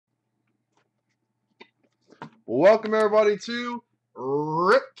Welcome everybody to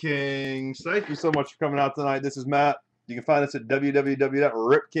Rip Kings. Thank you so much for coming out tonight. This is Matt. You can find us at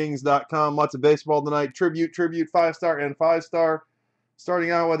www.ripkings.com. Lots of baseball tonight. Tribute, 5-star, and 5-star.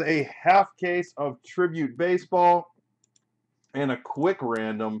 Starting out with a half case of Tribute baseball and a quick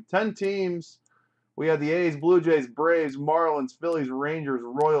random. 10 teams. We had the A's, Blue Jays, Braves, Marlins, Phillies, Rangers,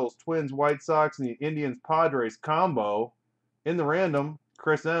 Royals, Twins, White Sox, and the Indians, Padres combo. In the random,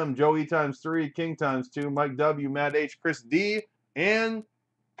 Chris M, Joe E ×3, King ×2, Mike W, Matt H, Chris D, and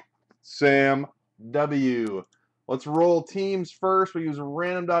Sam W. Let's roll teams first. We use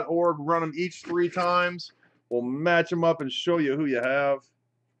random.org, run them each 3 times. We'll match them up and show you who you have.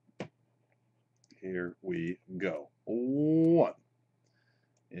 Here we go. 1.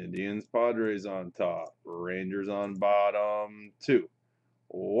 Indians, Padres on top. Rangers on bottom. 2.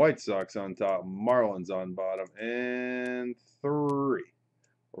 White Sox on top. Marlins on bottom. And 3.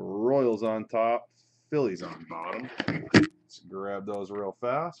 Royals on top. Phillies on bottom. Let's grab those real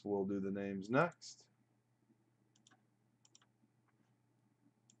fast. We'll do the names next.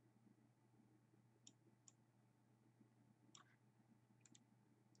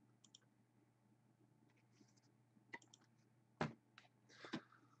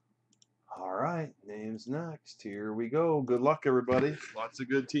 All right, names next. Here we go. Good luck, everybody. Lots of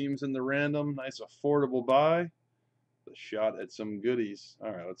good teams in the random. Nice affordable buy. The shot at some goodies. All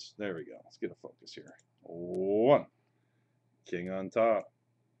right, there we go. Let's get a focus here. 1. King on top.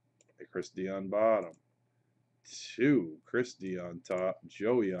 Chris D on bottom. 2. Chris D on top.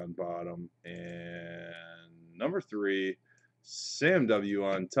 Joey on bottom. And number 3, Sam W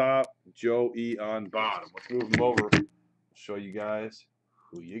on top. Joe E on bottom. Let's move them over. I'll show you guys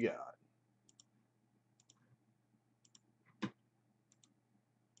who you got.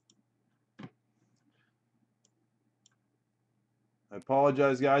 I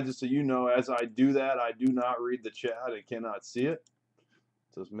apologize, guys, just so you know, as I do that, I do not read the chat. I cannot see it.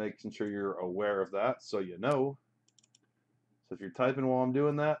 Just making sure you're aware of that so you know. So if you're typing while I'm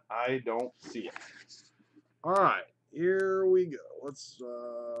doing that, I don't see it. All right, here we go. Let's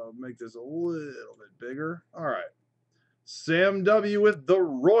make this a little bit bigger. All right. Sam W with the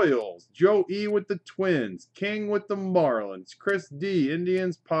Royals. Joe E with the Twins. King with the Marlins. Chris D,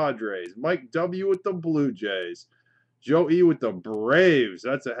 Indians, Padres. Mike W with the Blue Jays. Joe E with the Braves.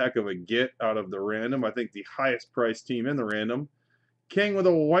 That's a heck of a get out of the random. I think the highest priced team in the random. King with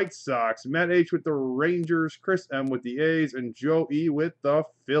the White Sox. Matt H with the Rangers. Chris M with the A's. And Joe E with the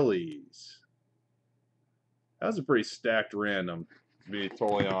Phillies. That was a pretty stacked random, to be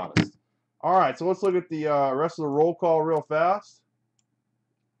totally honest. All right, so let's look at the rest of the roll call real fast.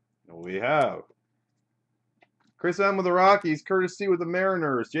 We have Chris M with the Rockies, Curtis C with the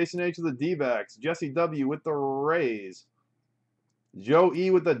Mariners, Jason H with the D-backs, Jesse W with the Rays, Joe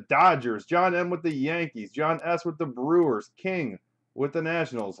E with the Dodgers, John M with the Yankees, John S with the Brewers, King with the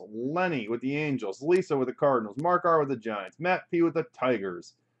Nationals, Lenny with the Angels, Lisa with the Cardinals, Mark R with the Giants, Matt P with the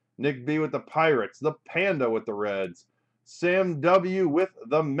Tigers, Nick B with the Pirates, the Panda with the Reds, Sam W with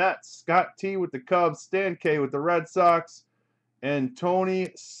the Mets, Scott T with the Cubs, Stan K with the Red Sox, and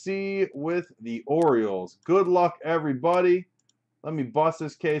Tony C with the Orioles. Good luck, everybody. Let me bust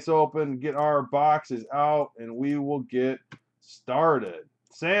this case open, get our boxes out, and we will get started.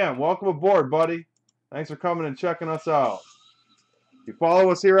 Sam, welcome aboard, buddy. Thanks for coming and checking us out. If you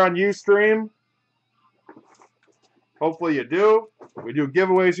follow us here on Ustream, hopefully you do. We do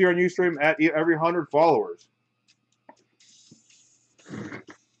giveaways here on Ustream at every 100 followers.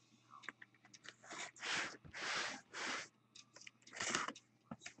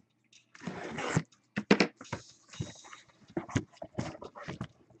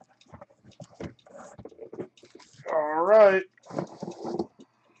 All right,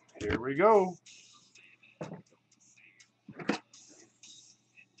 here we go.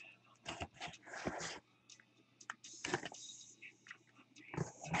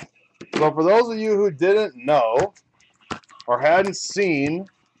 So for those of you who didn't know or hadn't seen,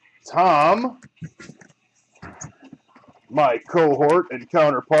 Tom, my cohort and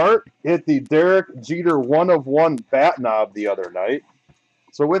counterpart, hit the Derek Jeter 1-of-1 bat knob the other night.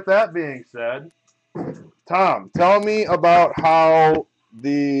 So with that being said, Tom, tell me about how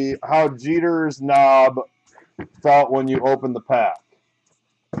Jeter's knob felt when you opened the pack.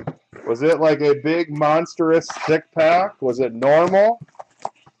 Was it like a big monstrous thick pack? Was it normal?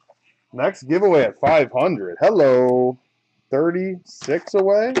 Next giveaway at 500. Hello. 36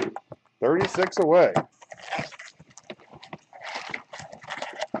 away? 36 away.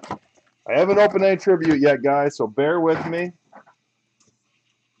 I haven't opened any tribute yet, guys, so bear with me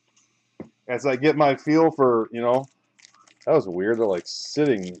as I get my feel for, That was weird. They're like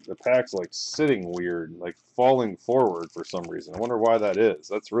sitting, the pack's like sitting weird, like falling forward for some reason. I wonder why that is.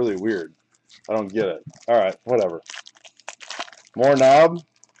 That's really weird. I don't get it. Alright, whatever. More knob.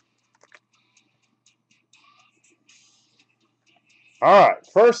 Alright,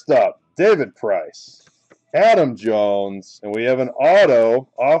 first up, David Price, Adam Jones, and we have an auto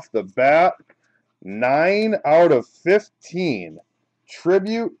off the bat, 9 out of 15.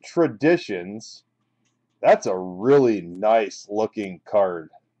 Tribute Traditions. That's a really nice looking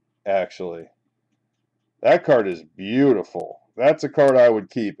card, actually. That card is beautiful. That's a card I would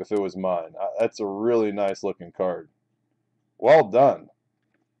keep if it was mine. That's a really nice looking card. Well done.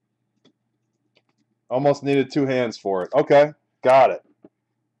 Almost needed 2 hands for it. Okay, got it.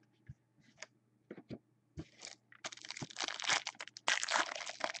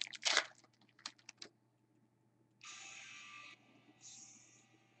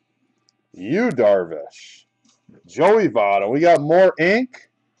 Yu Darvish. Joey Votto. We got more ink.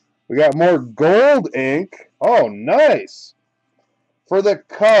 We got more gold ink. Oh, nice. For the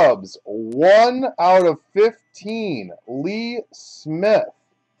Cubs, 1 out of 15. Lee Smith.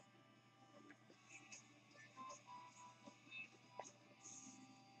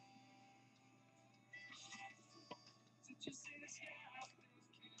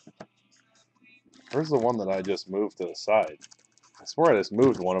 Where's the one that I just moved to the side? I swear I just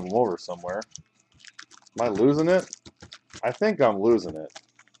moved one of them over somewhere. Am I losing it? I think I'm losing it.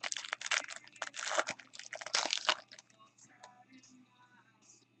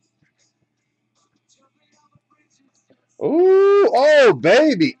 Ooh, oh,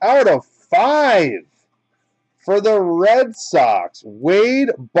 baby, out of 5 for the Red Sox.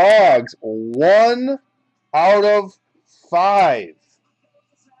 Wade Boggs, 1 out of 5.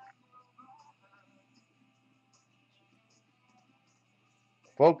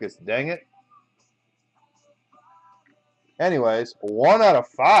 Focus, dang it. Anyways, 1 out of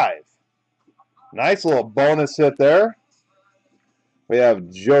 5. Nice little bonus hit there. We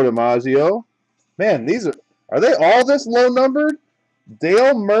have Joe DiMaggio. Man, these are they all this low numbered?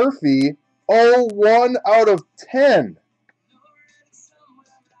 Dale Murphy, 1 out of 10.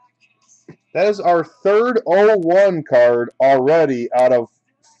 That is our third 01 card already out of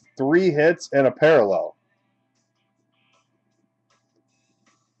 3 hits and a parallel.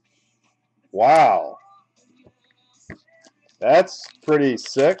 Wow. That's pretty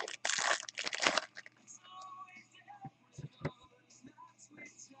sick.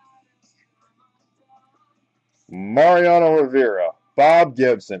 Mariano Rivera, Bob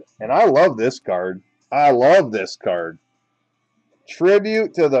Gibson. And I love this card. I love this card.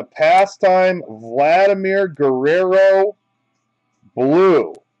 Tribute to the pastime Vladimir Guerrero,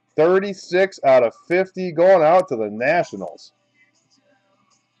 blue. 36 out of 50 going out to the Nationals.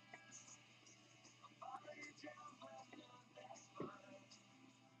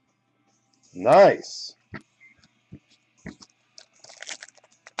 Nice.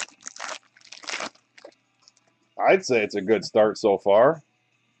 I'd say it's a good start so far.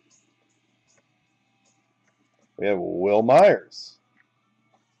 We have Will Myers.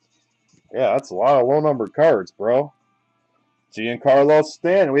 Yeah, that's a lot of low-numbered cards, bro. Giancarlo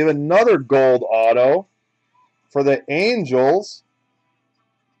Stanton. We have another gold auto for the Angels.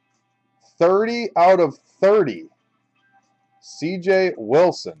 30 out of 30. C.J.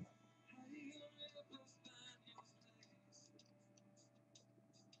 Wilson.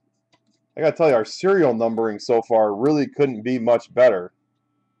 I gotta tell you, our serial numbering so far really couldn't be much better.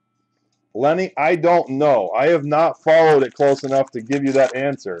 Lenny, I don't know. I have not followed it close enough to give you that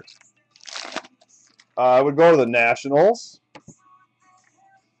answer. I would go to the Nationals.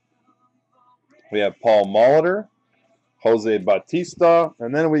 We have Paul Molitor, Jose Bautista,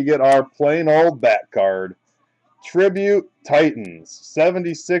 and then we get our plain old bat card. Tribute Titans,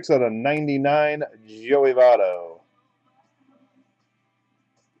 76 out of 99, Joey Votto.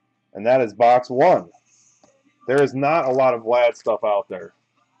 And that is box 1. There is not a lot of Vlad stuff out there.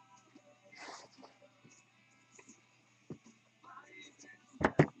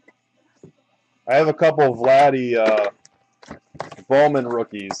 I have a couple of Vladdy Bowman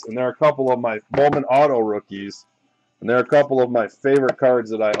rookies, and there are a couple of my Bowman auto rookies, and there are a couple of my favorite cards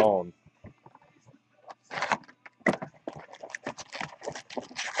that I own.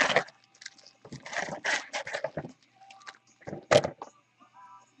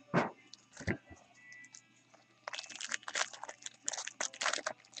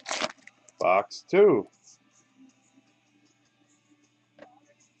 Box 2.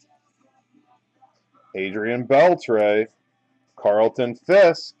 Adrian Beltre, Carlton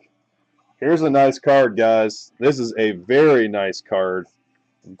Fisk. Here's a nice card, guys. This is a very nice card.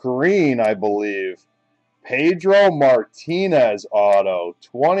 Green, I believe. Pedro Martinez auto,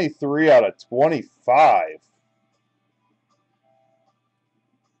 23 out of 25.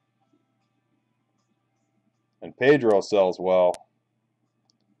 And Pedro sells well.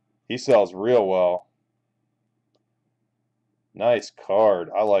 He sells real well. Nice card.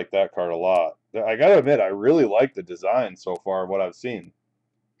 I like that card a lot. I gotta admit, I really like the design so far, what I've seen.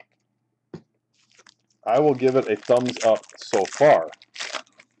 I will give it a thumbs up so far.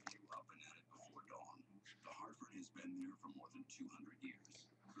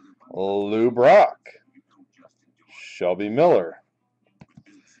 Lou Brock. Shelby Miller.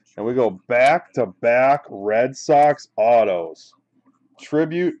 And we go back-to-back Red Sox autos.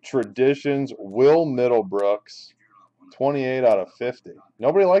 Tribute Traditions, Will Middlebrooks, 28 out of 50.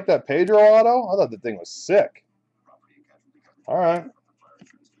 Nobody liked that Pedro auto? I thought the thing was sick. All right.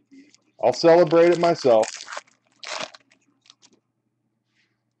 I'll celebrate it myself.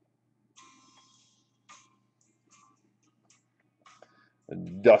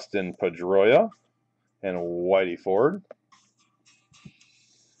 Dustin Pedroia and Whitey Ford.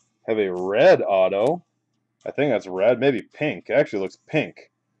 Have a red auto. I think that's red, maybe pink. It actually looks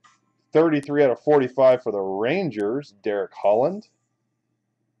pink. 33 out of 45 for the Rangers, Derek Holland.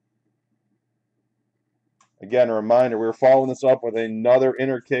 Again, a reminder, we're following this up with another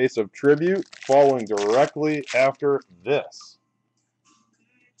inner case of Tribute, following directly after this.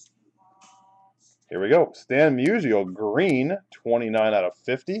 Here we go. Stan Musial, green, 29 out of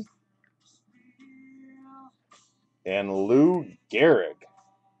 50. And Lou Gehrig.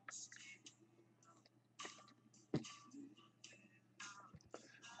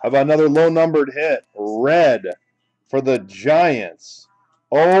 How about another low-numbered hit? Red for the Giants.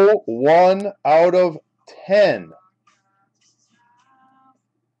 0-1 out of 10.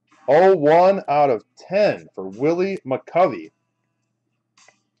 0-1 out of 10 for Willie McCovey.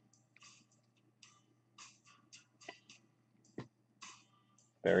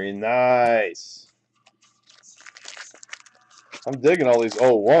 Very nice. I'm digging all these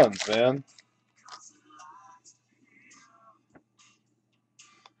 0-1s, man.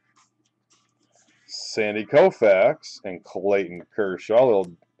 Sandy Koufax and Clayton Kershaw.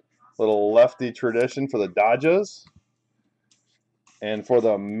 Little lefty tradition for the Dodgers. And for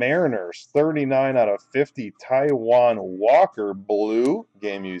the Mariners, 39 out of 50, Taijuan Walker, blue,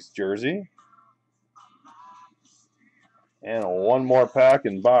 game-used jersey. And one more pack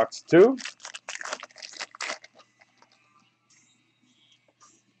in box 2.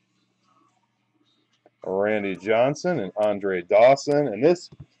 Randy Johnson and Andre Dawson. And this,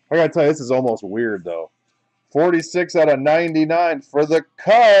 I gotta tell you, this is almost weird, though. 46 out of 99 for the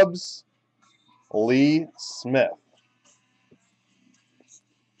Cubs, Lee Smith.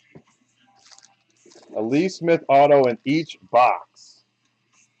 A Lee Smith auto in each box.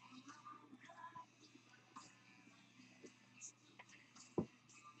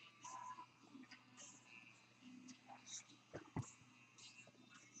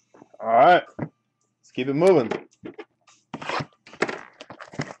 All right, let's keep it moving.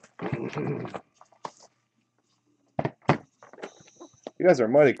 You guys are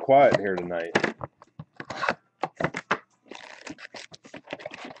mighty quiet here tonight.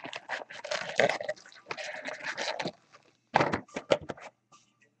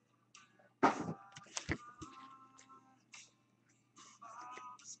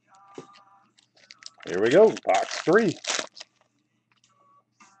 Here we go, box 3.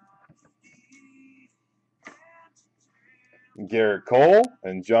 Garrett Cole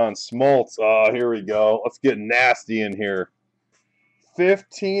and John Smoltz. Oh, here we go. Let's get nasty in here.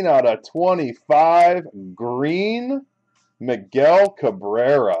 15 out of 25, green, Miguel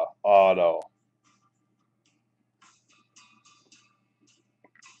Cabrera auto.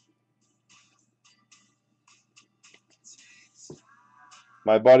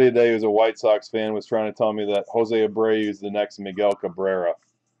 My buddy today, who's a White Sox fan, was trying to tell me that Jose Abreu is the next Miguel Cabrera.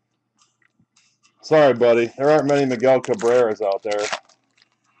 Sorry, buddy. There aren't many Miguel Cabreras out there.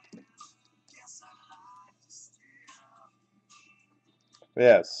 We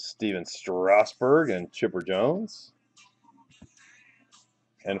have Steven Strasburg and Chipper Jones.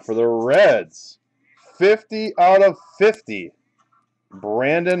 And for the Reds, 50 out of 50,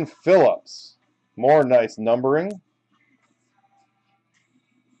 Brandon Phillips. More nice numbering.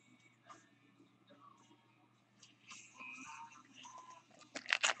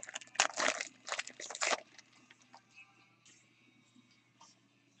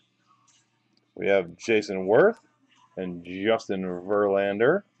 We have Jason Worth and Justin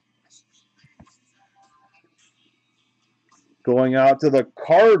Verlander. Going out to the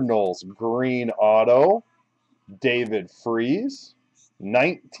Cardinals, green auto, David Freese,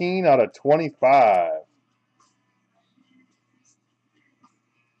 19 out of 25.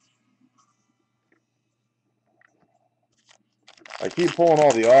 I keep pulling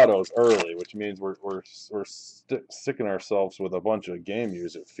all the autos early, which means we're sticking ourselves with a bunch of game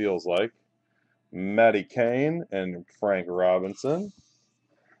use, it feels like. Matty Cain and Frank Robinson.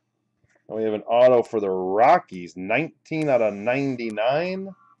 And we have an auto for the Rockies, 19 out of 99,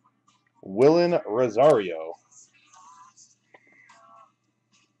 Willen Rosario.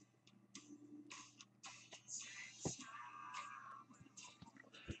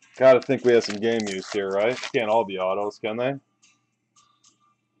 Gotta think we have some game use here, right? Can't all be autos, can they?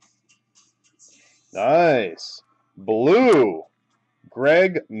 Nice. Blue.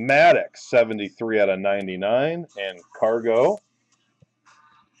 Greg Maddux, 73 out of 99, and Cargo.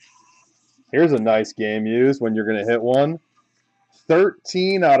 Here's a nice game use when you're going to hit one.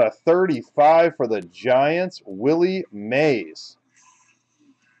 13 out of 35 for the Giants, Willie Mays.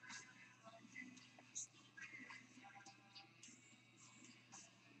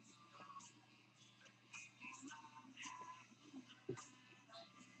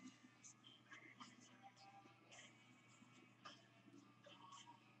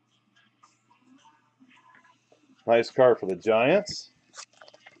 Nice card for the Giants.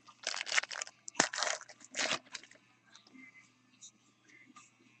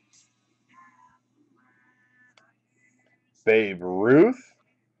 Babe Ruth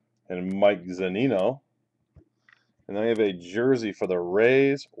and Mike Zunino. And then we have a jersey for the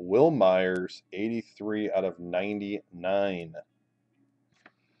Rays, Will Myers, 83 out of 99.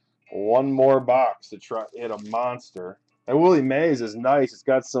 One more box to try to hit a monster. And Willie Mays is nice. It's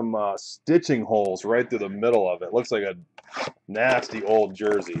got some stitching holes right through the middle of it. Looks like a nasty old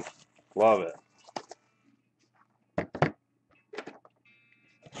jersey. Love it.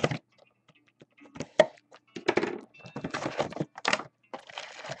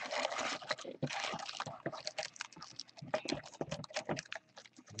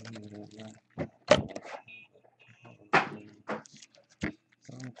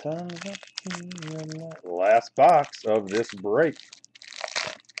 Last box of this break.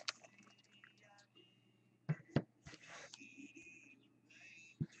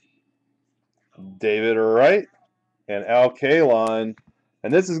 David Wright and Al Kaline.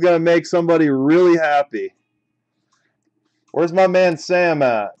 And this is going to make somebody really happy. Where's my man Sam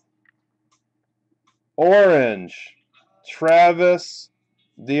at? Orange. Travis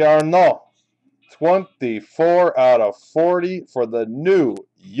d'Arnaud. 24 out of 40 for the New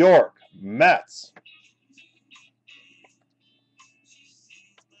York Mets.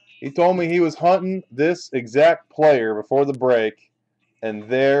 He told me he was hunting this exact player before the break, and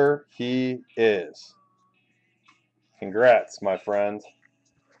there he is. Congrats, my friend.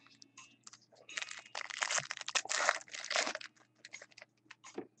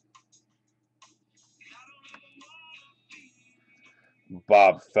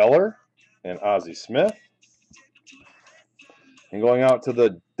 Bob Feller and Ozzie Smith. And going out to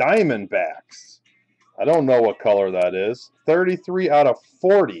the Diamondbacks. I don't know what color that is. 33 out of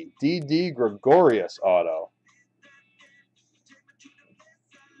 40. Didi Gregorius auto.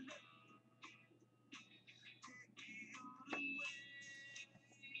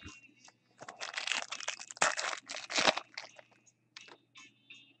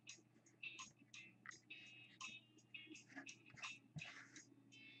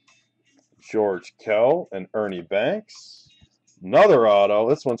 George Kell and Ernie Banks. Another auto.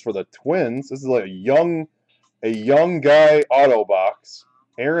 This one's for the Twins. This is like a young guy auto box.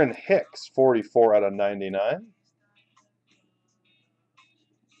 Aaron Hicks, 44 out of 99.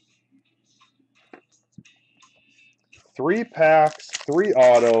 Three packs, three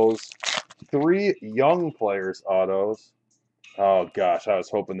autos, three young players autos. Oh gosh, I was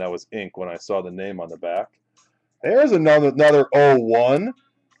hoping that was ink when I saw the name on the back. There's another 01.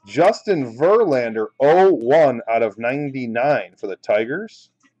 Justin Verlander, 01 out of 99 for the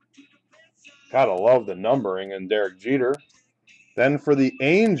Tigers. Gotta love the numbering and Derek Jeter. Then for the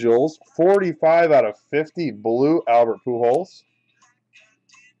Angels, 45 out of 50, blue Albert Pujols.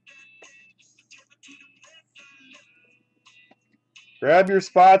 Grab your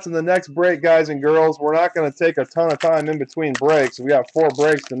spots in the next break, guys and girls. We're not going to take a ton of time in between breaks. We got 4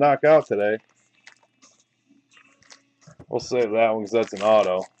 breaks to knock out today. We'll save that one because that's an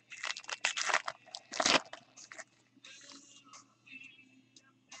auto.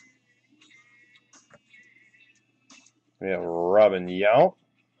 We have Robin Yount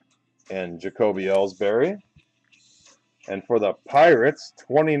and Jacoby Ellsbury. And for the Pirates,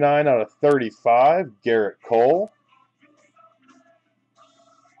 29 out of 35, Garrett Cole.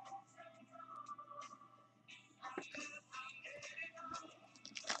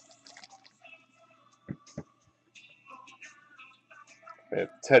 We have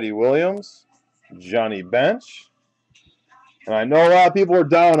Teddy Williams, Johnny Bench. And I know a lot of people are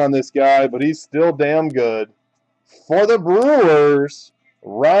down on this guy, but he's still damn good. For the Brewers,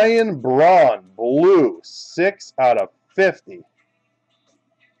 Ryan Braun, blue, 6 out of 50.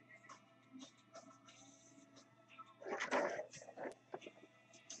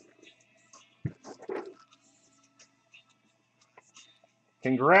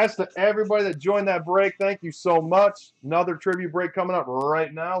 Congrats to everybody that joined that break. Thank you so much. Another tribute break coming up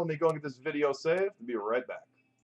right now. Let me go and get this video saved. I'll be right back.